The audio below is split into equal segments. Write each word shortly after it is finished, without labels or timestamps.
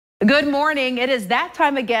Good morning. It is that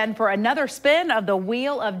time again for another spin of the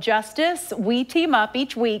Wheel of Justice. We team up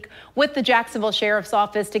each week with the Jacksonville Sheriff's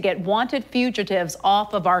Office to get wanted fugitives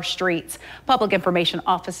off of our streets. Public Information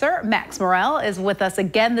Officer Max Morrell is with us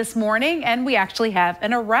again this morning, and we actually have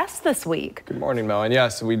an arrest this week. Good morning, Mel. And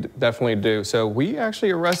yes, we definitely do. So we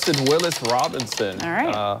actually arrested Willis Robinson. All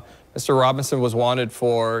right. Mr. Robinson was wanted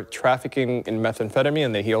for trafficking in methamphetamine,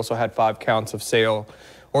 and he also had 5 counts of sale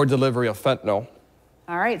or delivery of fentanyl.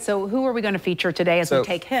 All right, so who are we going to feature today as we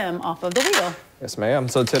take him off of the wheel? Yes, ma'am.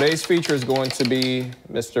 So today's feature is going to be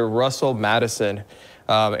Mr. Russell Madison,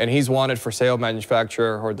 and he's wanted for sale,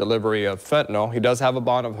 manufacture, or delivery of fentanyl. He does have a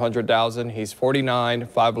bond of $100,000. He's 49,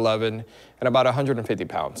 5'11", and about 150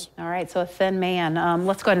 pounds. All right, so a thin man.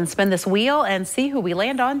 Let's go ahead and spin this wheel and see who we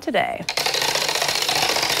land on today.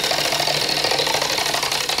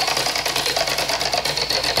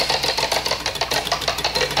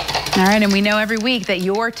 All right, and we know every week that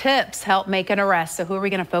your tips help make an arrest. So who are we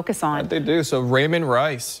going to focus on? They do. So Raymond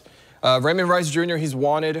Rice. Raymond Rice Jr., he's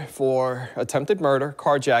wanted for attempted murder,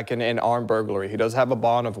 carjacking, and armed burglary. He does have a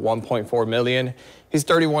bond of $1.4 million. He's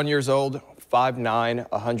 31 years old, 5'9",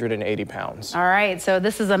 180 pounds. All right, so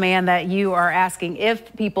this is a man that you are asking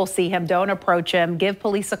if people see him, don't approach him, give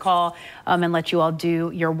police a call and let you all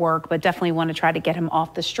do your work, but definitely want to try to get him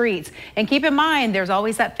off the streets. And keep in mind, there's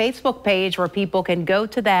always that Facebook page where people can go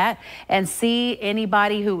to that and see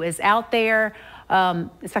anybody who is out there.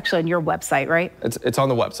 It's actually on your website, right? It's on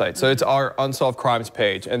the website. So it's our Unsolved Crimes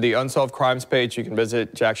page. And the Unsolved Crimes page, you can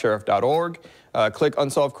visit JAXSHERIFF.org. Click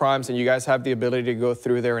Unsolved Crimes, and you guys have the ability to go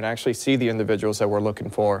through there and actually see the individuals that we're looking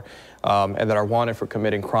for and that are wanted for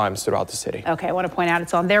committing crimes throughout the city. Okay, I want to point out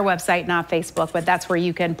it's on their website, not Facebook, but that's where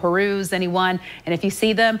you can peruse anyone. And if you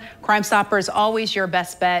see them, Crime Stopper is always your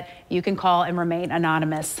best bet. You can call and remain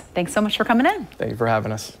anonymous. Thanks so much for coming in. Thank you for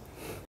having us.